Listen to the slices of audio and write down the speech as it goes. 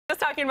Just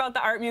talking about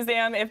the art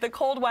museum, if the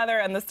cold weather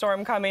and the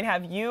storm coming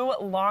have you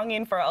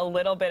longing for a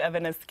little bit of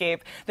an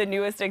escape, the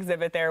newest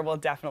exhibit there will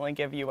definitely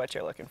give you what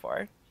you're looking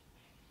for.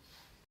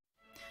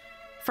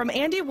 From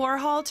Andy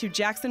Warhol to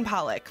Jackson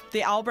Pollock,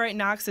 the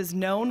Albright-Knox is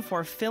known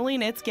for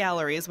filling its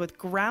galleries with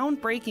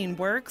groundbreaking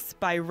works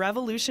by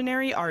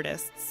revolutionary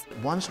artists.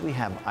 Once we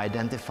have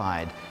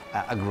identified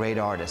a great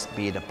artist,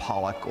 be it a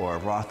Pollock or a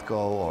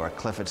Rothko or a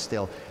Clifford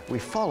Still, we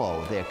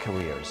follow their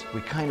careers.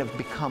 We kind of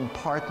become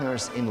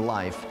partners in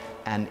life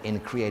and in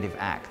creative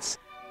acts.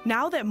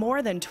 Now that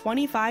more than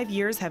 25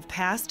 years have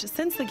passed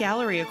since the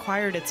gallery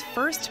acquired its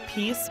first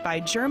piece by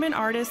German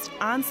artist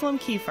Anselm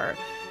Kiefer,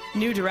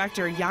 new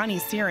director Janne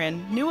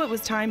Siren knew it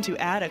was time to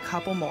add a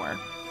couple more.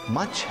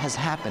 Much has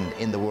happened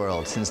in the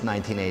world since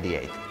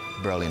 1988.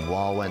 Berlin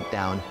Wall went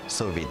down,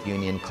 Soviet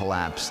Union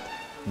collapsed,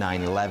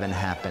 9/11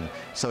 happened.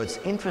 So it's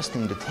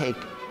interesting to take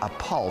a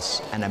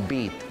pulse and a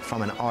beat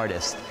from an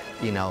artist,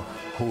 you know,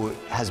 who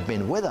has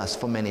been with us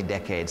for many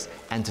decades,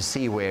 and to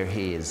see where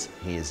he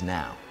is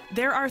now.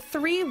 There are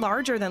 3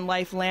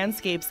 larger-than-life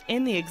landscapes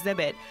in the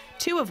exhibit,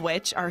 2 of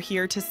which are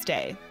here to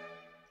stay.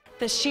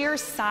 The sheer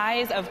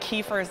size of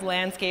Kiefer's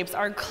landscapes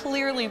are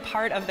clearly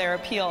part of their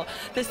appeal.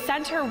 The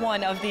center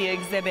one of the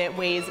exhibit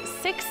weighs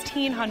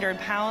 1,600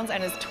 pounds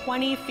and is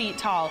 20 feet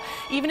tall.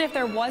 Even if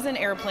there was an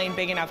airplane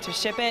big enough to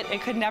ship it,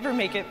 it could never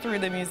make it through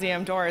the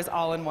museum doors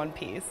all in one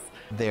piece.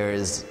 There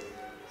is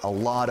a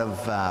lot of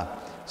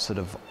sort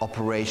of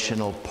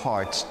operational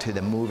parts to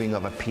the moving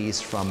of a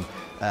piece from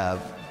a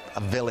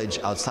village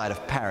outside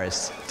of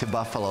Paris to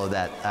Buffalo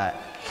that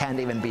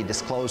can't even be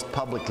disclosed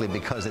publicly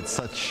because it's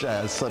such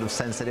sort of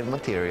sensitive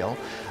material.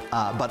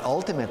 But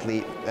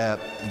ultimately,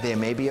 there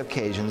may be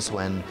occasions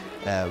when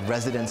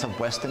residents of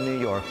Western New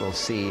York will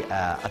see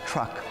a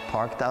truck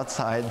parked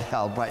outside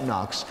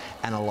Albright-Knox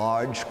and a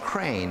large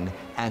crane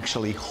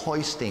actually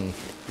hoisting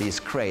these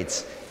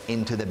crates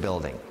into the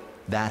building.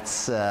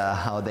 That's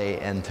how they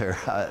enter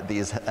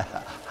these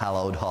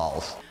hallowed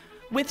halls.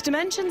 With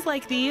dimensions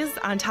like these,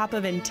 on top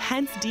of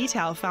intense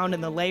detail found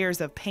in the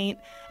layers of paint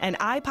and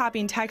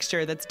eye-popping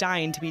texture that's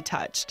dying to be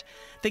touched,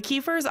 the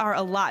Kiefers are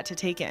a lot to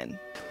take in.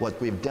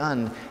 What we've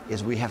done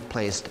is we have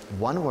placed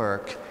one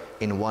work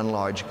in one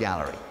large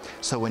gallery.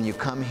 So when you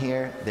come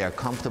here, there are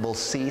comfortable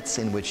seats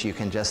in which you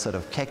can just sort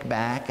of kick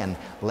back and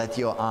let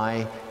your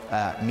eye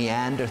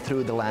meander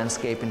through the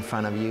landscape in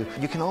front of you.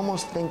 You can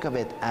almost think of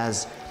it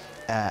as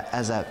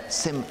a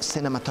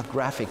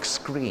cinematographic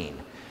screen.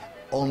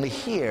 Only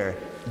here,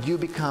 you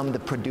become the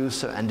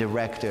producer and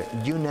director.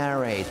 You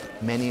narrate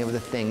many of the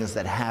things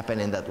that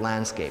happen in that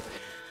landscape.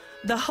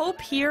 The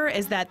hope here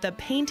is that the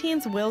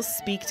paintings will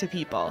speak to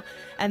people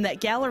and that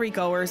gallery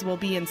goers will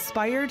be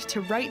inspired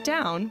to write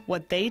down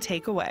what they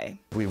take away.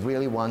 We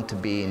really want to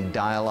be in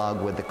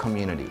dialogue with the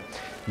community.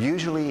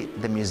 Usually,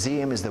 the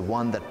museum is the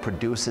one that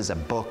produces a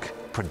book,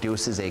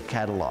 produces a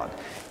catalog.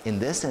 In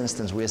this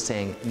instance, we're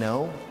saying,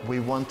 no, we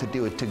want to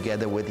do it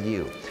together with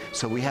you.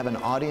 So we have an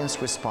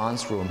audience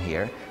response room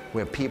here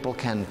where people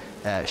can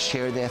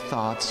share their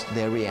thoughts,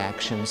 their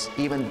reactions,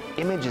 even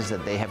images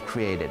that they have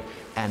created.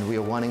 And we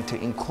are wanting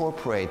to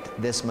incorporate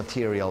this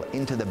material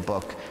into the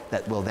book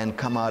that will then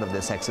come out of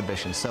this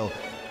exhibition. So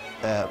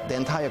the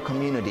entire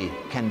community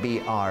can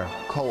be our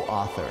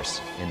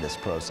co-authors in this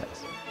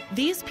process.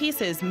 These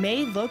pieces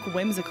may look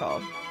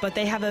whimsical, but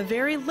they have a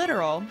very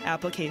literal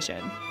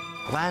application.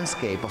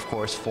 Landscape, of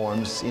course,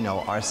 forms,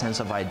 our sense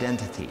of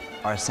identity,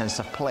 our sense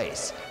of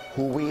place,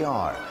 who we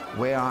are,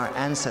 where our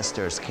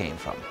ancestors came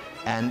from,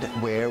 and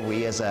where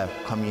we as a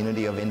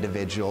community of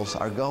individuals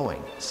are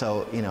going.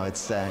 So,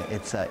 it's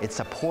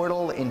a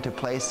portal into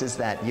places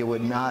that you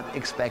would not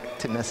expect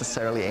to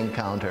necessarily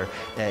encounter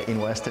in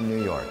Western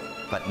New York,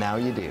 but now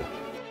you do.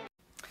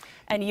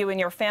 And you and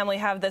your family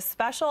have the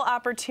special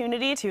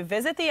opportunity to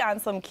visit the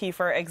Anselm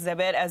Kiefer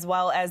exhibit as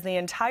well as the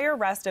entire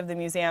rest of the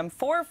museum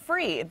for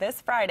free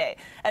this Friday.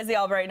 As the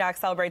Albright-Knox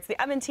celebrates the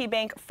M&T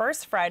Bank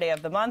first Friday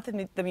of the month,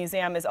 the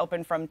museum is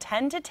open from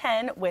 10 to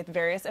 10 with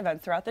various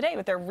events throughout the day.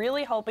 But they're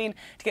really hoping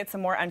to get some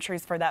more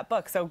entries for that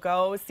book. So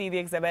go see the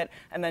exhibit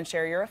and then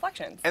share your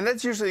reflections. And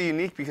that's usually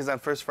unique because on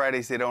First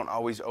Fridays, they don't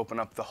always open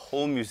up the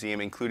whole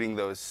museum, including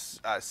those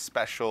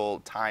special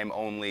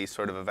time-only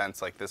sort of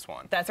events like this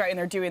one. That's right, and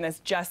they're doing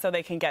this just so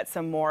they can get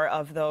some more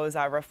of those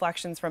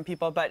reflections from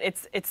people. But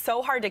it's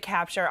so hard to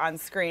capture on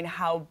screen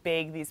how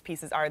big these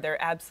pieces are.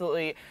 They're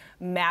absolutely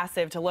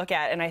massive to look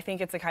at, and I think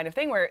it's the kind of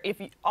thing where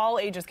all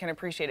ages can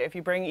appreciate it. If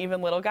you bring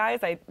even little guys,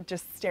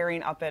 just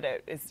staring up at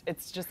it,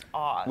 it's just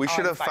awe. We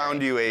should have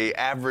found you a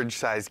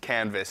average-sized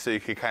canvas so you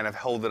could kind of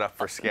hold it up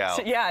for scale.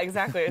 Yeah,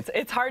 exactly.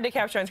 It's hard to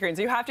capture on screen,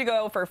 so you have to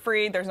go for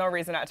free. There's no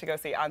reason not to go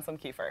see Anselm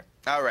Kiefer.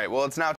 All right, well, it's now